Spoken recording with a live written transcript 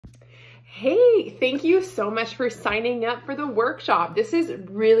Hey, thank you so much for signing up for the workshop. This is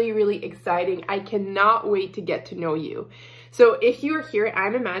really, really exciting. I cannot wait to get to know you. So if you're here,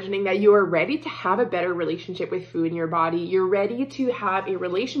 I'm imagining that you are ready to have a better relationship with food in your body. You're ready to have a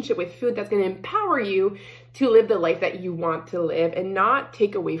relationship with food that's going to empower you to live the life that you want to live and not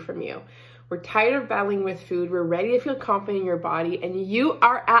take away from you. We're tired of battling with food. We're ready to feel confident in your body, and you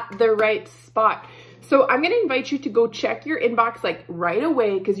are at the right spot. So I'm going to invite you to go check your inbox like right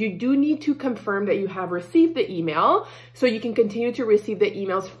away, because you do need to confirm that you have received the email so you can continue to receive the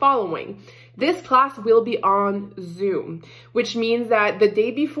emails following. This class will be on Zoom, which means that the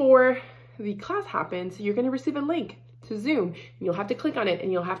day before the class happens, you're going to receive a link to Zoom, and you'll have to click on it,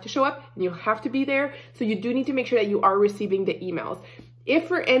 and you'll have to show up, and you'll have to be there. So you do need to make sure that you are receiving the emails. If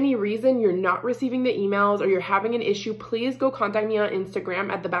for any reason you're not receiving the emails or you're having an issue, please go contact me on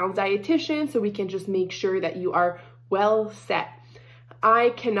Instagram at The Balanced Dietitian so we can just make sure that you are well set.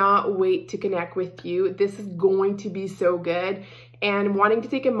 I cannot wait to connect with you. This is going to be so good, and wanting to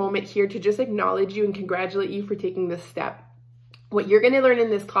take a moment here to just acknowledge you and congratulate you for taking this step. What you're going to learn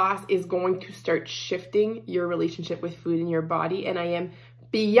in this class is going to start shifting your relationship with food in your body, and I am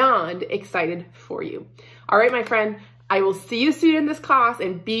beyond excited for you. All right, my friend, I will see you soon in this class,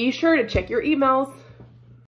 and be sure to check your emails.